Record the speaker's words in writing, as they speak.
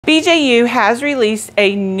BJU has released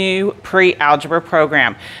a new pre-algebra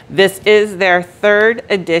program. This is their 3rd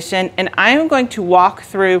edition, and I am going to walk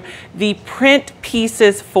through the print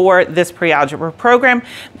pieces for this pre-algebra program.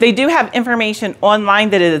 They do have information online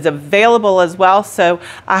that is available as well, so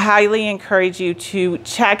I highly encourage you to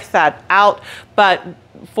check that out. But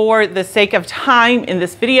for the sake of time in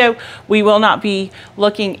this video, we will not be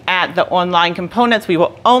looking at the online components. We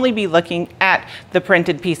will only be looking at the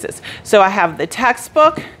printed pieces. So I have the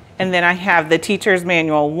textbook, and then I have the Teacher's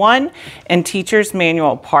Manual 1 and Teacher's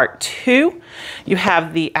Manual Part 2. You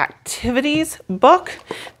have the activities book.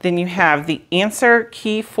 Then you have the answer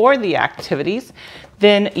key for the activities.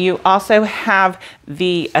 Then you also have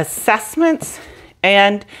the assessments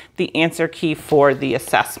and the answer key for the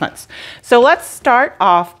assessments. So let's start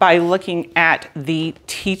off by looking at the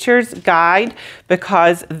teacher's guide,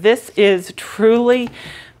 because this is truly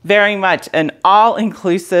very much an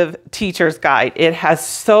all-inclusive teacher's guide. It has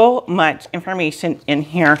so much information in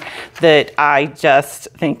here that I just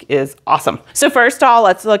think is awesome. So first of all,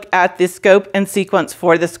 let's look at the scope and sequence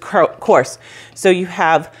for this course. So you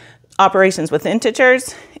have operations with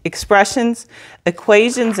integers, expressions,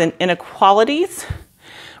 equations and inequalities,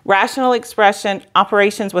 rational expression,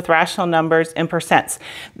 operations with rational numbers, and percents.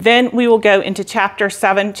 Then we will go into Chapter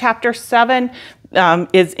 7. Chapter 7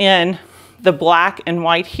 is in the black and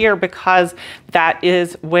white here because that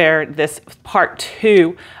is where this Part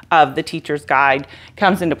 2 of the teacher's guide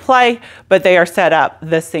comes into play, but they are set up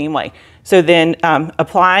the same way. So then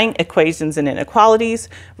applying equations and inequalities,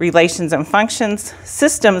 relations and functions,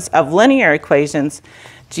 systems of linear equations,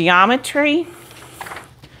 geometry,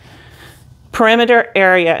 perimeter,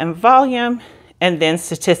 area, and volume, and then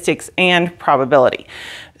statistics and probability.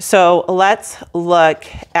 So let's look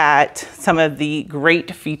at some of the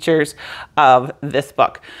great features of this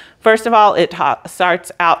book. First of all, it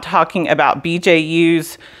starts out talking about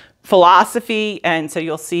BJU's philosophy, and so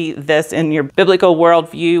you'll see this in your biblical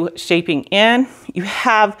worldview shaping in. You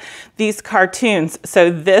have these cartoons.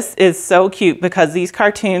 So this is so cute because these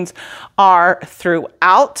cartoons are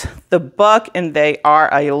throughout the book and they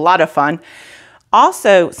are a lot of fun.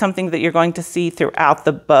 Also, something that you're going to see throughout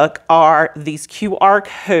the book are these QR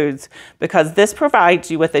codes, because this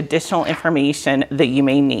provides you with additional information that you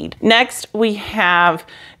may need. Next, we have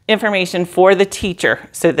information for the teacher.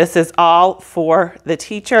 So this is all for the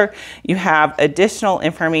teacher. You have additional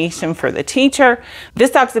information for the teacher.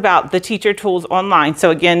 This talks about the teacher tools online. So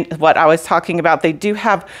again, what I was talking about, they do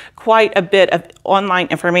have quite a bit of online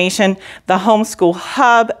information. The Homeschool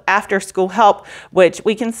Hub, After School Help, which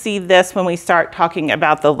we can see this when we start talking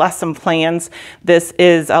about the lesson plans. This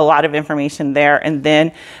is a lot of information there, and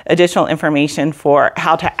then additional information for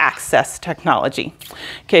how to access technology.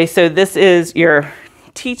 Okay, so this is your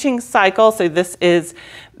teaching cycle. So this is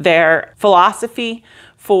their philosophy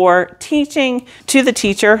for teaching to the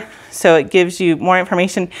teacher. So it gives you more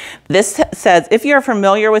information. This says, if you're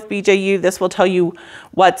familiar with BJU, this will tell you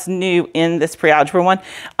what's new in this pre-algebra one.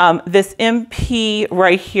 This MP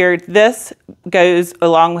right here, this goes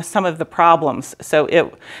along with some of the problems. So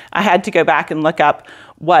I had to go back and look up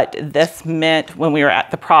what this meant when we were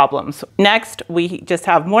at the problems. Next, we just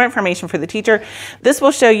have more information for the teacher. This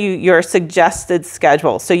will show you your suggested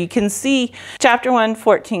schedule. So you can see Chapter 1,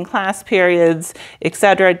 14 class periods,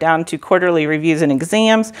 etc., down to quarterly reviews and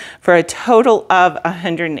exams for a total of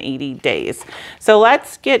 180 days. So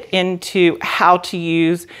let's get into how to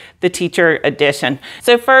use the teacher edition.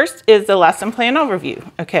 So first is the lesson plan overview.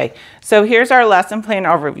 Okay, so here's our lesson plan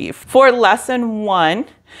overview. For lesson 1,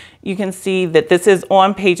 you can see that this is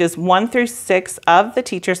on pages 1 through 6 of the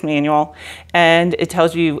teacher's manual, and it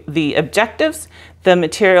tells you the objectives, the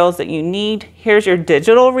materials that you need. Here's your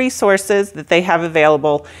digital resources that they have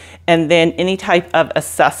available, and then any type of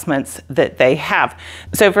assessments that they have.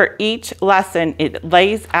 So for each lesson, it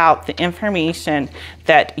lays out the information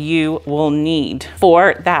that you will need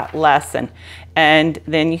for that lesson. And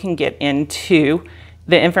then you can get into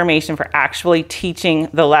the information for actually teaching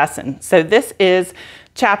the lesson. So this is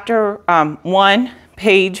Chapter 1,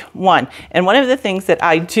 page 1. And one of the things that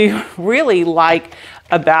I do really like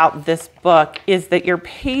about this book is that your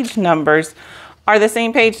page numbers are the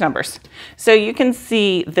same page numbers. So you can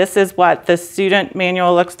see this is what the student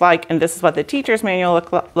manual looks like, and this is what the teacher's manual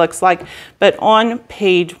looks like. But on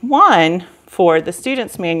page 1 for the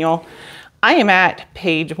student's manual, I am at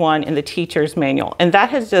page 1 in the teacher's manual, and that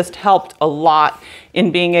has just helped a lot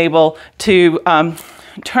in being able to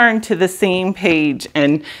turn to the same page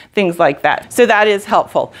and things like that. So that is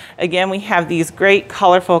helpful. Again, we have these great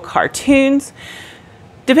colorful cartoons.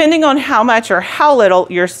 Depending on how much or how little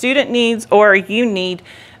your student needs or you need,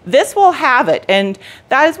 this will have it. And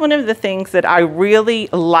that is one of the things that I really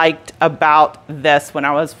liked about this when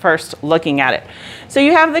I was first looking at it. So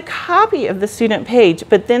you have the copy of the student page,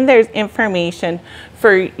 but then there's information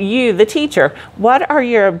for you, the teacher. What are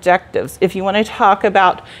your objectives? If you want to talk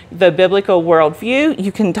about the biblical worldview,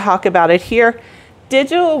 you can talk about it here.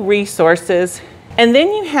 Digital resources, and then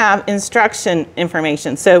you have instruction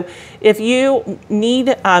information. So if you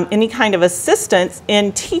need any kind of assistance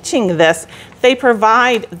in teaching this, they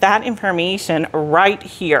provide that information right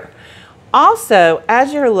here. Also,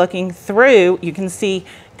 as you're looking through, you can see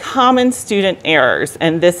common student errors,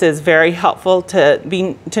 and this is very helpful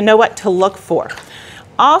to know what to look for.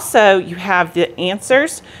 Also, you have the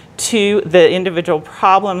answers to the individual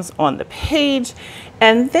problems on the page,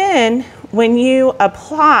 and then when you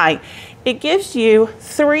apply, it gives you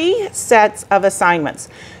 3 sets of assignments.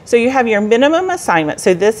 So you have your minimum assignment.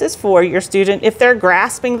 So this is for your student if they're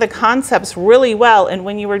grasping the concepts really well, and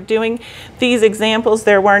when you were doing these examples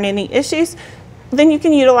there weren't any issues, then you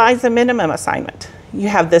can utilize the minimum assignment. You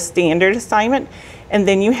have the standard assignment, and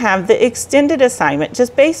then you have the extended assignment.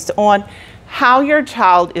 Just based on how your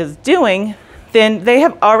child is doing, then they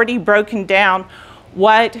have already broken down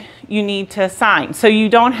what you need to assign. So you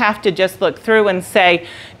don't have to just look through and say,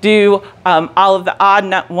 do all of the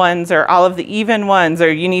odd ones or all of the even ones, or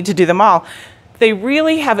you need to do them all. They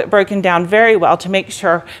really have it broken down very well to make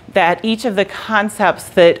sure that each of the concepts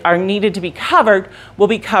that are needed to be covered will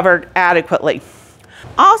be covered adequately.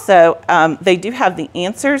 Also, they do have the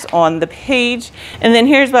answers on the page. And then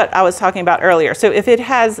here's what I was talking about earlier. So if it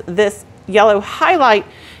has this yellow highlight,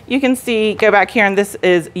 you can see, go back here, and this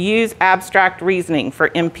is use abstract reasoning for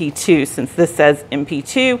MP2. Since this says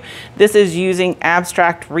MP2, this is using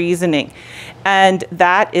abstract reasoning, and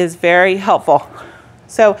that is very helpful.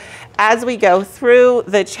 So as we go through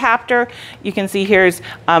the chapter, you can see here's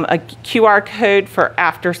a QR code for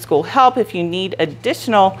after school help. If you need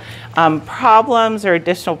additional problems or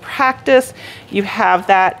additional practice, you have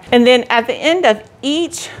that. And then at the end of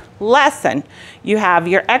each lesson, you have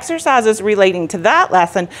your exercises relating to that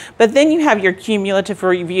lesson, but then you have your cumulative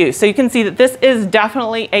review. So you can see that this is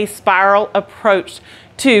definitely a spiral approach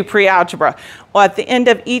to pre-algebra. Well, at the end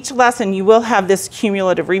of each lesson, you will have this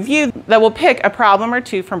cumulative review that will pick a problem or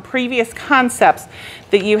two from previous concepts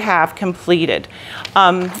that you have completed.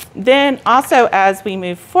 Then also, as we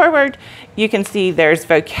move forward, you can see there's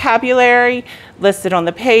vocabulary listed on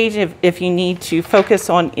the page if you need to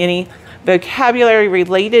focus on any vocabulary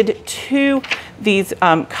related to these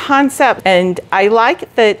concepts. And I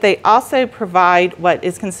like that they also provide what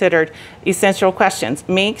is considered essential questions.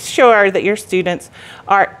 Make sure that your students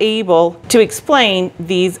are able to explain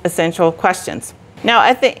these essential questions. Now,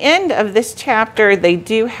 at the end of this chapter, they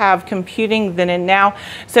do have computing then and now.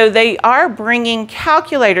 So they are bringing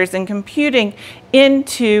calculators and computing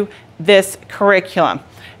into this curriculum.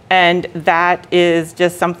 And that is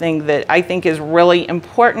just something that I think is really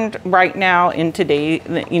important right now in today,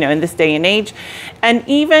 in this day and age. And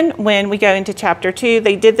even when we go into chapter 2,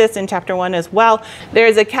 they did this in chapter 1 as well.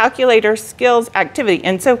 There's a calculator skills activity.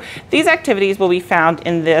 And so these activities will be found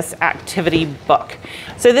in this activity book.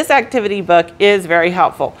 So this activity book is very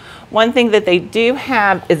helpful. One thing that they do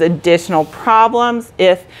have is additional problems.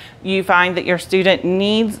 If you find that your student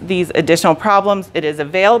needs these additional problems, it is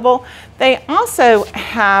available. They also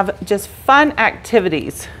have just fun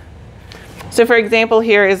activities. So for example,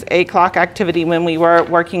 here is a clock activity when we were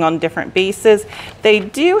working on different bases. They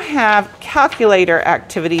do have calculator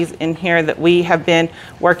activities in here that we have been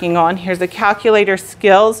working on. Here's the calculator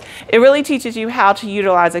skills. It really teaches you how to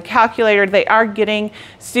utilize a calculator. They are getting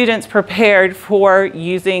students prepared for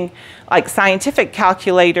using like scientific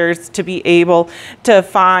calculators to be able to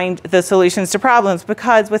find the solutions to problems,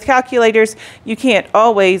 because with calculators, you can't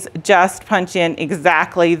always just punch in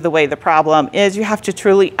exactly the way the problem is. You have to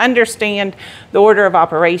truly understand the order of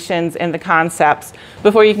operations and the concepts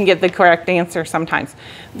before you can get the correct answer sometimes.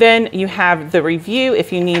 Then you have the review,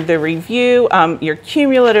 if you need the review, your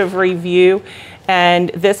cumulative review, and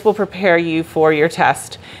this will prepare you for your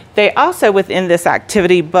test. They also, within this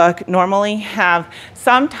activity book, normally have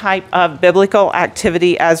some type of biblical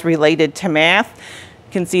activity as related to math.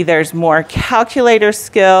 You can see there's more calculator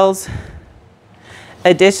skills,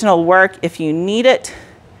 additional work if you need it,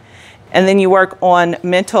 and then you work on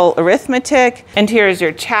mental arithmetic. And here's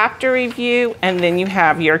your chapter review, and then you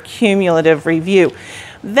have your cumulative review.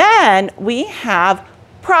 Then we have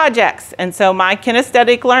projects. And so my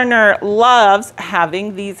kinesthetic learner loves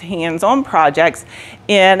having these hands-on projects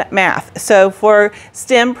in math. So for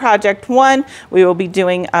STEM Project 1, we will be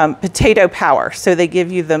doing potato power. So they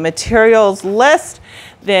give you the materials list,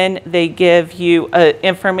 Then they give you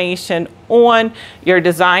information on your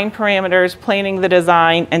design parameters, planning the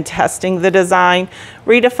design and testing the design,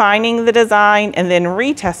 redefining the design, and then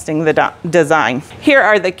retesting the design. Here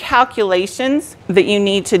are the calculations that you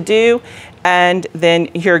need to do, and then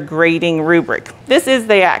your grading rubric. This is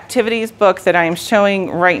the activities book that I am showing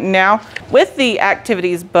right now. With the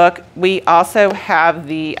activities book, we also have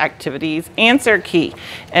the activities answer key.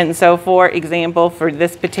 And so for example, for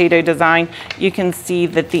this potato design, you can see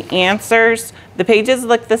that the answers, the pages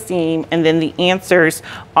look the same, and then the answers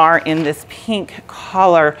are in this pink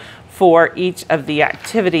color for each of the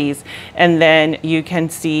activities. And then you can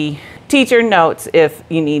see teacher notes if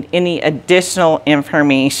you need any additional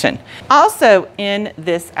information. Also in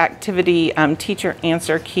this activity teacher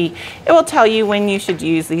answer key, it will tell you when you should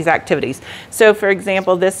use these activities. So for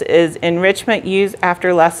example, this is enrichment used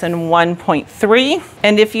after lesson 1.3.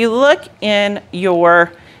 And if you look in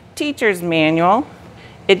your teacher's manual,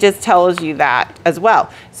 it just tells you that as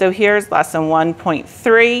well. So here's lesson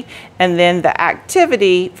 1.3, and then the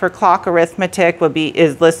activity for clock arithmetic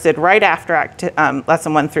is listed right after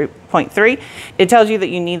lesson 1.3. It tells you that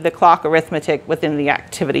you need the clock arithmetic within the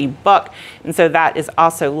activity book, and so that is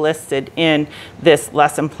also listed in this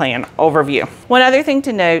lesson plan overview. One other thing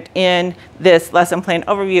to note in this lesson plan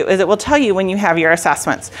overview is it will tell you when you have your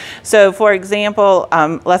assessments. So for example,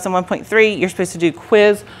 lesson 1.3, you're supposed to do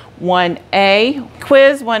quiz 1A.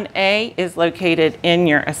 Quiz 1A is located in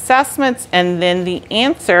your assessments, and then the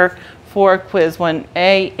answer for quiz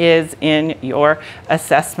 1A is in your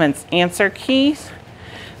assessments answer keys.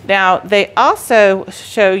 Now, they also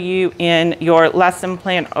show you in your lesson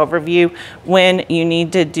plan overview when you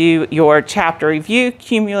need to do your chapter review,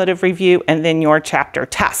 cumulative review, and then your chapter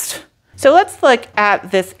test. So let's look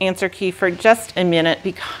at this answer key for just a minute,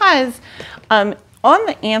 because on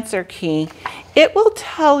the answer key, it will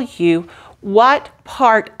tell you what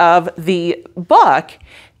part of the book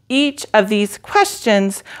each of these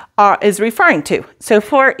questions is referring to. So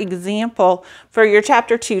for example, for your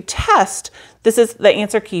chapter 2 test, this is the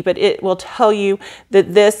answer key, but it will tell you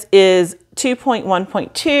that this is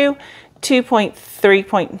 2.1.2,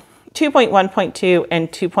 2.1.2,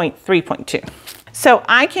 and 2.3.2. So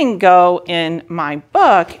I can go in my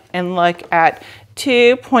book and look at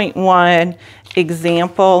 2.1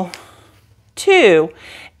 example 2,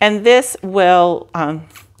 and this will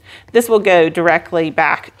go directly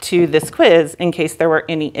back to this quiz in case there were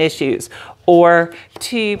any issues, or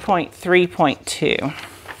 2.3.2.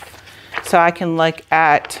 So I can look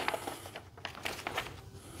at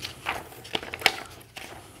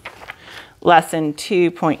lesson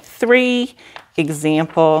 2.3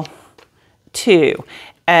 example 2.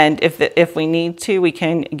 And if we need to, we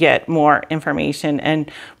can get more information and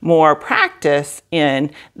more practice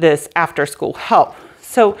in this after school help.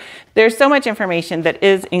 So there's so much information that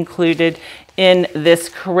is included in this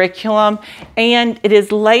curriculum, and it is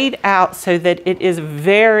laid out so that it is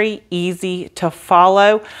very easy to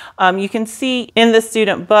follow. You can see in the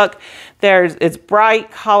student book, it's bright,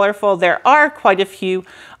 colorful. There are quite a few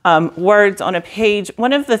words on a page.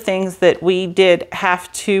 One of the things that we did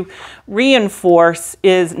have to reinforce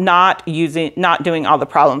is not doing all the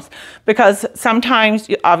problems, because sometimes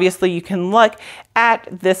obviously you can look at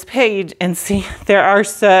this page and see there are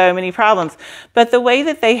so many problems, but the way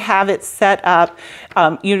that they have it set up,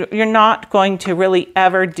 you're not going to really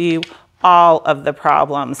ever do all of the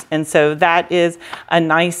problems. And so that is a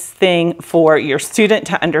nice thing for your student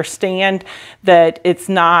to understand, that it's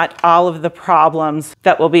not all of the problems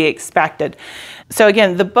that will be expected. So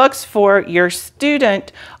again, the books for your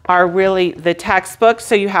student are really the textbooks.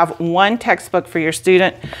 So you have one textbook for your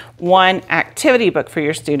student, one activity book for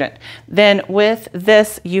your student. Then with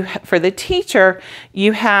this, for the teacher,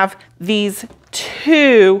 you have these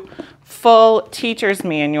 2 full teacher's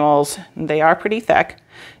manuals. They are pretty thick.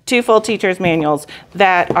 2 full teacher's manuals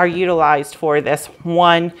that are utilized for this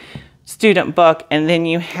one student book, and then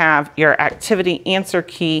you have your activity answer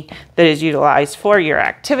key that is utilized for your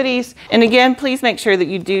activities. And again, please make sure that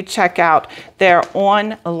you do check out their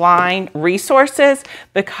online resources,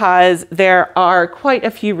 because there are quite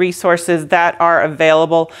a few resources that are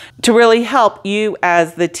available to really help you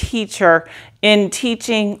as the teacher in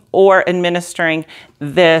teaching or administering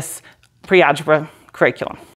this pre-algebra curriculum.